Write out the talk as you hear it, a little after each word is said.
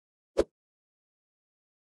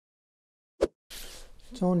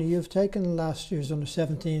Tony, you've taken last year's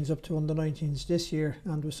under-17s up to under-19s this year,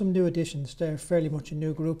 and with some new additions, they're fairly much a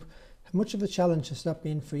new group. How much of a challenge has that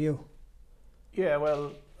been for you? Yeah,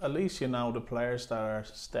 well, at least you know the players that are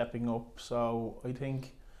stepping up. So I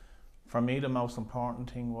think for me the most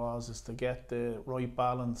important thing is to get the right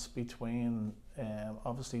balance between.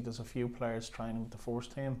 Obviously, there's a few players training with the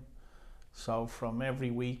first team, so from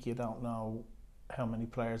every week you don't know how many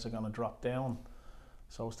players are going to drop down.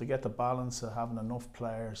 So it's to get the balance of having enough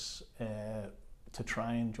players to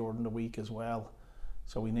train during the week as well.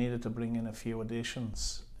 So we needed to bring in a few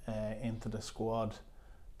additions into the squad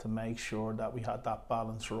to make sure that we had that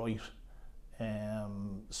balance right,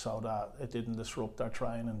 so that it didn't disrupt our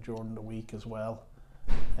training during the week as well.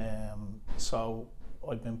 So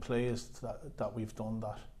I've been pleased that we've done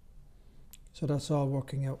that. So that's all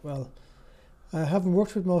working out well. Having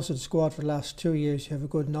worked with most of the squad for the last 2 years, you have a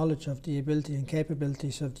good knowledge of the ability and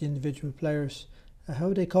capabilities of the individual players. How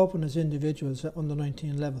are they coping as individuals at under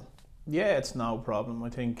 19 level? Yeah, it's no problem. I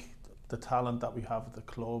think the talent that we have at the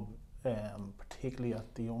club, particularly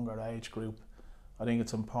at the younger age group, I think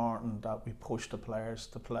it's important that we push the players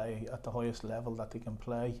to play at the highest level that they can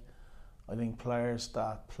play. I think players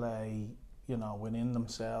that play, within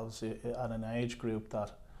themselves at an age group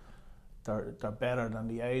that they're better than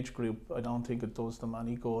the age group, I don't think it does them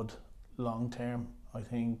any good long term. I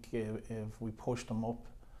think if we push them up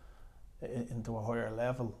into a higher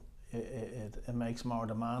level, it makes more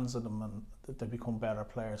demands of them and they become better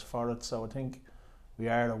players for it. So I think we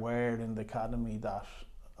are aware in the academy that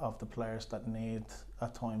of the players that need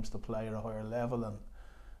at times to play at a higher level, and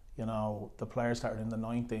the players that are in the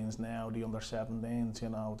 19s now, the under 17s,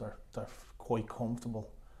 they're quite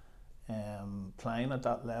comfortable playing at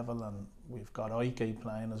that level. And we've got Ike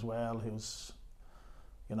playing as well, who's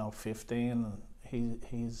 15, and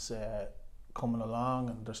he's coming along,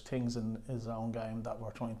 and there's things in his own game that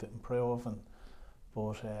we're trying to improve,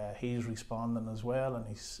 but he's responding as well, and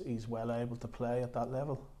he's well able to play at that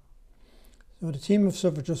level. So the team have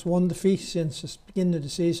suffered just one defeat since the beginning of the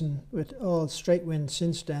season, with all straight wins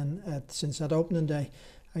since then, since that opening day.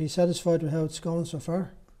 Are you satisfied with how it's going so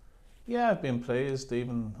far? Yeah, I've been pleased.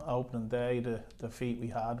 Even opening day, the defeat we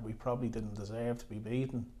had, we probably didn't deserve to be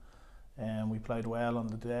beaten. We played well on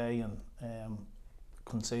the day and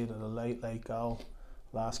conceded a late goal,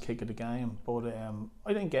 last kick of the game. But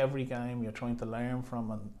I think every game you're trying to learn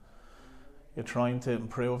from, and you're trying to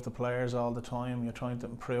improve the players all the time. You're trying to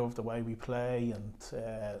improve the way we play, and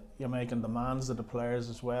you're making demands of the players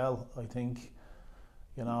as well. I think,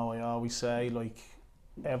 I always say,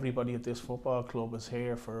 everybody at this football club is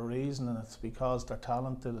here for a reason, and it's because they're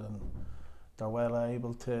talented and they're well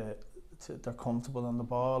able to they're comfortable on the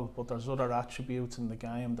ball. But there's other attributes in the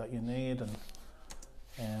game that you need, and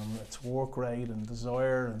it's work rate and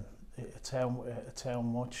desire, and it's how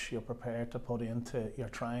much you're prepared to put into your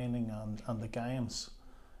training and the games.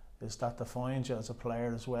 Is that defines you as a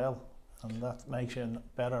player as well, and that makes you a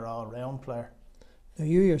better all-round player. Now,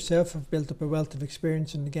 you yourself have built up a wealth of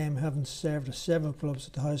experience in the game, having served at several clubs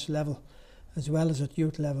at the highest level, as well as at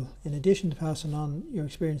youth level. In addition to passing on your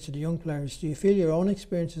experience to the young players, do you feel your own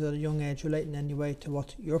experiences at a young age relate in any way to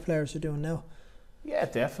what your players are doing now? Yeah,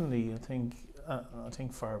 definitely. I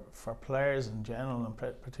think for players in general, and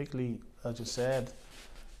particularly, as you said,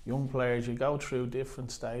 young players, you go through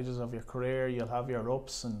different stages of your career. You'll have your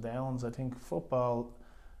ups and downs. I think football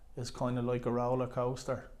is kind of like a roller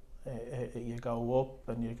coaster. You go up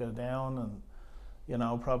and you go down,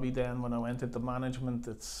 and probably then when I went into management,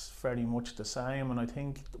 it's very much the same. And I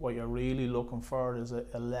think what you're really looking for is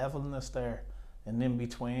a levelness there, and in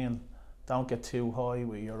between. Don't get too high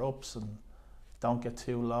with your ups, and don't get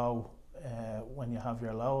too low when you have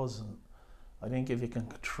your lows. And I think if you can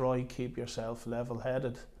try keep yourself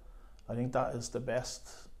level-headed, I think that is the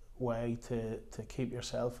best way to keep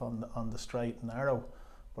yourself on the straight and narrow.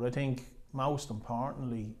 But I think most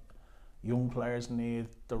importantly, young players need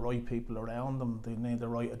the right people around them. They need the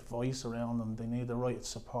right advice around them. They need the right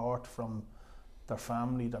support from their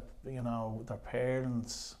family, their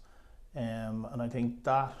parents, and I think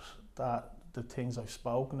that the things I've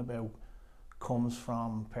spoken about comes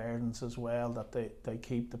from parents as well, that they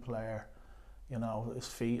keep the player, his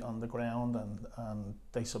feet on the ground, and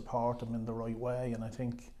they support him in the right way. And I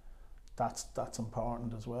think that's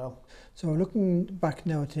important as well. So looking back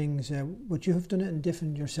now at things, would you have done it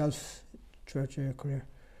different yourself throughout your career?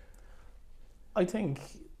 I think,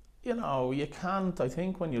 you can't. I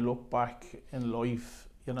think when you look back in life,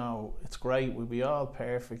 it's great. We'd be all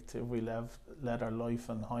perfect if we led our life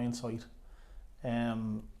in hindsight.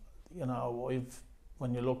 When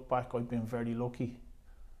you look back, I've been very lucky.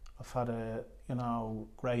 I've had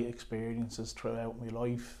great experiences throughout my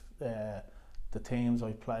life. The teams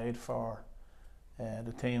I've played for,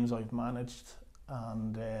 the teams I've managed,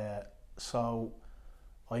 and so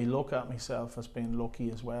I look at myself as being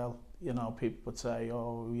lucky as well. You know, people would say,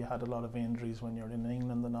 "Oh, you had a lot of injuries when you're in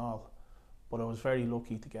England and all," but I was very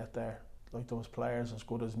lucky to get there. Like, those players as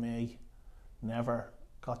good as me never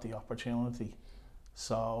got the opportunity,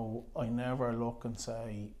 so I never look and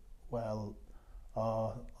say, "Well,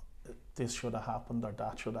 this should have happened or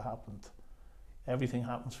that should have happened." Everything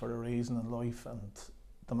happens for a reason in life, and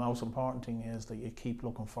the most important thing is that you keep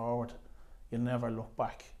looking forward. You never look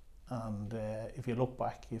back, and if you look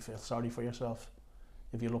back, you feel sorry for yourself.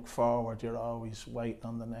 If you look forward, you're always waiting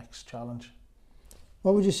on the next challenge.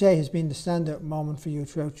 What would you say has been the standout moment for you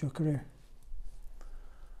throughout your career?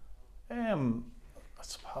 I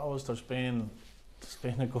suppose there's been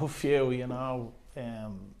a good few, you know.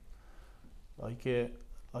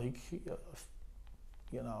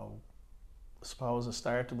 I suppose I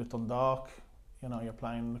started with Dundalk. You know, you're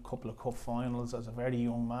playing a couple of cup finals as a very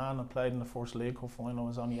young man. I played in the first League Cup final, I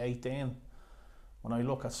was only 18. When I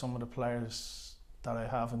look at some of the players that I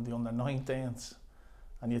have in the under-19s,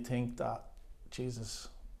 and you think that, Jesus,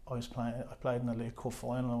 I played in the League Cup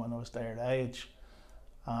final when I was their age,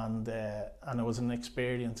 and it was an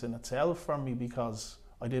experience in itself for me, because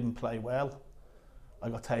I didn't play well. I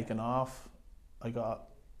got taken off. I got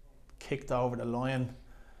kicked over the line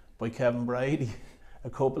by Kevin Brady a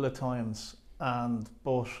couple of times,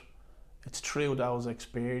 but it's through those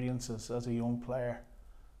experiences as a young player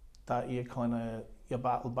that you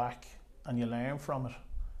battle back and you learn from it,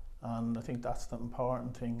 and I think that's the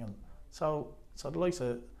important thing. And so the likes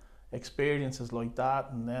of experiences like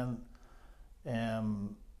that, and then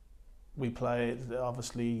we played,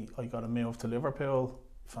 obviously I got a move to Liverpool,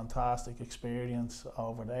 fantastic experience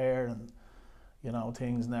over there, and you know,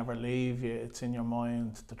 things never leave you. It's in your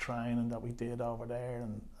mind, the training that we did over there,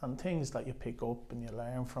 and things that you pick up and you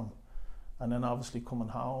learn from. And then obviously coming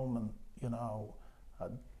home, and you know,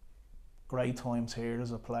 had great times here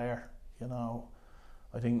as a player. You know,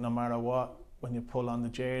 I think no matter what, when you pull on the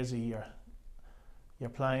jersey, you're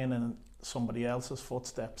playing in somebody else's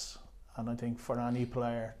footsteps. And I think for any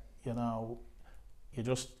player, you know, you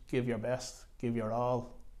just give your best, give your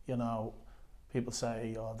all. You know, people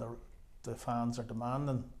say, "Oh, the fans are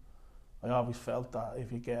demanding." I always felt that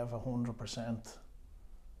if you gave 100%,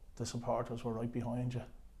 the supporters were right behind you,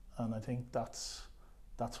 and I think that's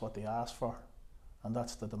what they asked for, and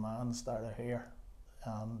that's the demands that are here.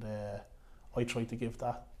 And I try to give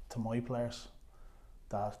that to my players.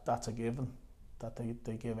 That's a given, that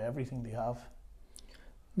they give everything they have.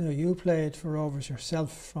 Now, you played for Rovers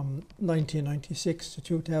yourself from 1996 to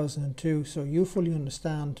 2002, so you fully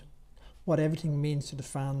understand what everything means to the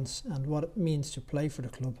fans and what it means to play for the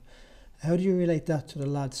club. How do you relate that to the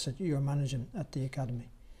lads that you're managing at the academy?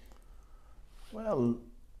 Well,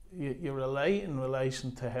 you relate in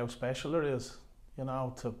relation to how special it is, you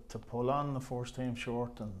know, to pull on the first team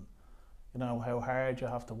shirt, and you know how hard you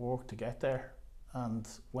have to work to get there. And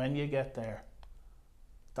when you get there,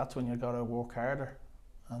 that's when you got to work harder.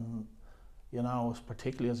 And you know,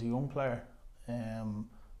 particularly as a young player,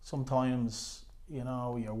 sometimes, you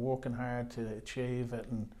know, you're working hard to achieve it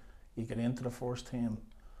and you get into the first team,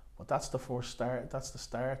 but that's the first start, that's the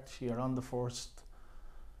start. You're on the first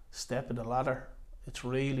step of the ladder. It's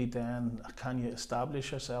really then, can you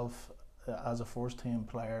establish yourself as a first team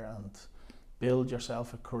player and build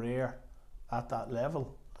yourself a career at that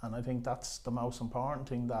level? And I think that's the most important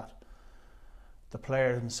thing, that the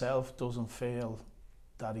player himself doesn't feel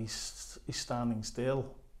that he's standing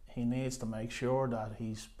still. He needs to make sure that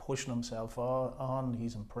he's pushing himself on,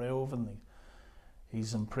 he's improving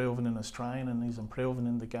in his training, he's improving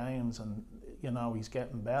in the games, and you know, he's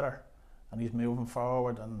getting better and he's moving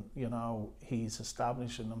forward, and you know, he's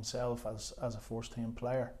establishing himself as a first team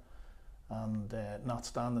player, and not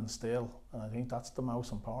standing still. And I think that's the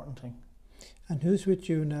most important thing. And who's with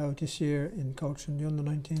you now this year in coaching the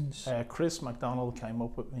under-19s? Chris MacDonald came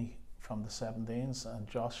up with me from the 17s, and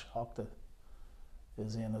Josh Hockton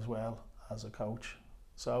is in as well as a coach.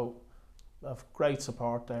 So I have great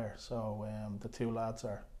support there. So the two lads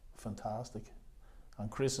are fantastic, and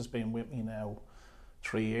Chris has been with me now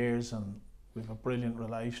 3 years, and we have a brilliant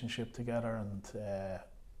relationship together, and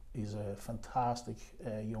he's a fantastic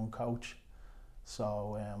young coach.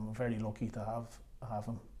 So I'm very lucky to have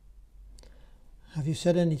him. Have you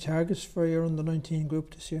set any targets for your under-19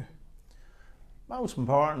 group this year? Most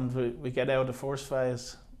important, we get out of the first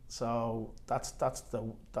phase. So that's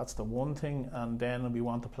the one thing, and then we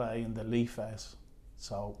want to play in the elite phase.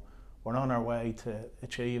 So we're on our way to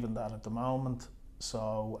achieving that at the moment.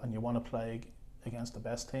 So, and you want to play against the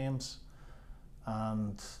best teams.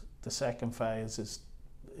 And the second phase is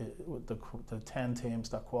the 10 teams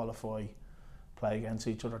that qualify play against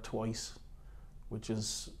each other twice, which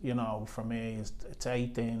is, you know, for me, it's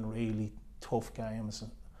 18 really tough games.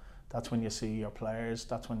 That's when you see your players.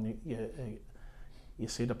 That's when you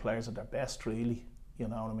see the players at their best, really. You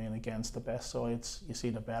know what I mean? Against the best sides, you see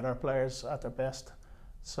the better players at their best.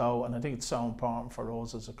 So, and I think it's so important for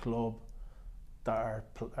us as a club that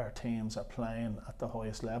our teams are playing at the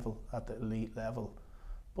highest level, at the elite level.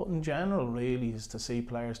 But in general, really, is to see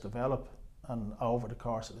players develop, and over the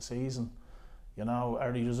course of the season, you know,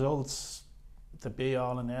 are the results the be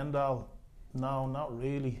all and end all? No, not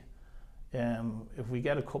really. If we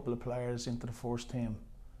get a couple of players into the first team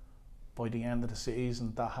by the end of the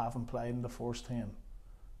season that haven't played in the first team,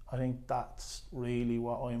 I think that's really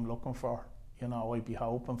what I'm looking for. You know, I'd be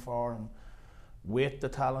hoping for, and with the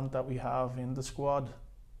talent that we have in the squad,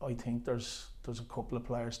 I think there's a couple of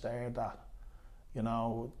players there that, you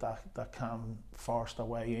know, that can force their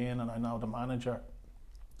way in. And I know the manager,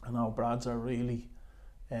 I know Bradzer really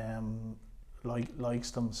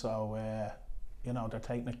likes them, so you know, they're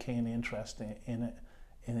taking a keen interest in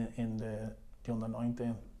the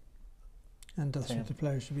under-19. And that's what the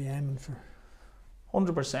players should be aiming for.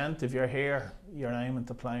 100%. If you're here, you're aiming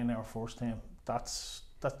to play in our first team. That's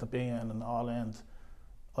the be end and all end.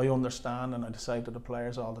 I understand, and I say to the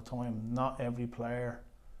players all the time, not every player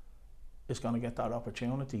is going to get that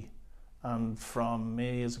opportunity. And from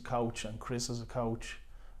me as a coach and Chris as a coach,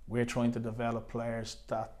 we're trying to develop players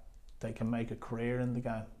that they can make a career in the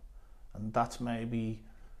game. And that's maybe,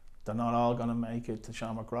 they're not all going to make it to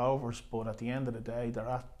Shamrock Rovers, but at the end of the day, they're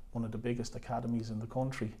at one of the biggest academies in the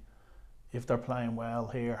country. If they're playing well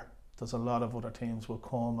here, there's a lot of other teams will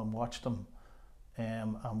come and watch them.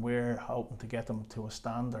 And we're hoping to get them to a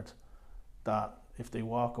standard that if they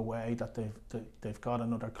walk away, that they've got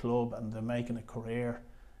another club and they're making a career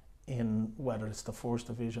in, whether it's the First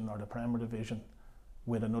Division or the Premier Division,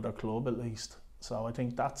 with another club at least. So I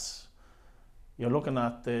think that's, you're looking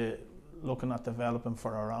at developing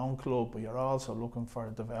for our own club, but you're also looking for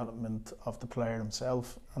a development of the player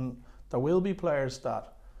himself. And there will be players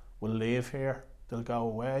that will leave here, they'll go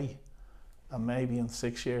away, and maybe in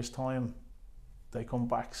 6 years' time they come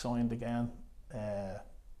back signed again,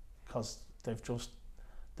 because they've just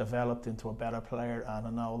developed into a better player at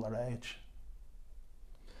an older age.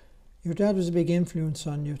 Your dad was a big influence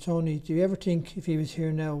on you, Tony. Do you ever think, if he was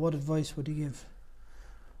here now, what advice would he give?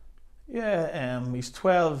 Yeah, he's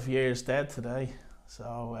 12 years dead today,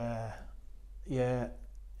 so yeah,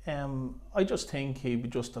 I just think he'd be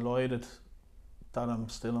just delighted that I'm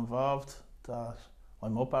still involved, that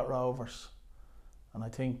I'm up at Rovers, and I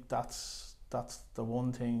think that's the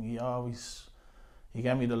one thing. He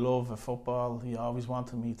gave me the love of football. He always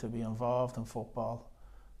wanted me to be involved in football,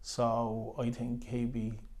 so I think he'd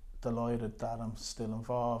be delighted that I'm still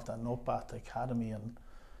involved and up at the academy. And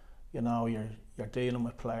you know, you're dealing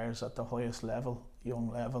with players at the highest level, young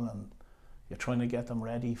level, and you're trying to get them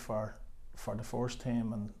ready for the first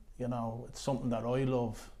team. And you know, it's something that I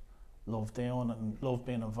love doing and love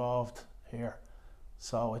being involved here.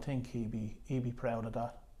 So I think he'd be proud of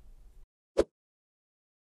that.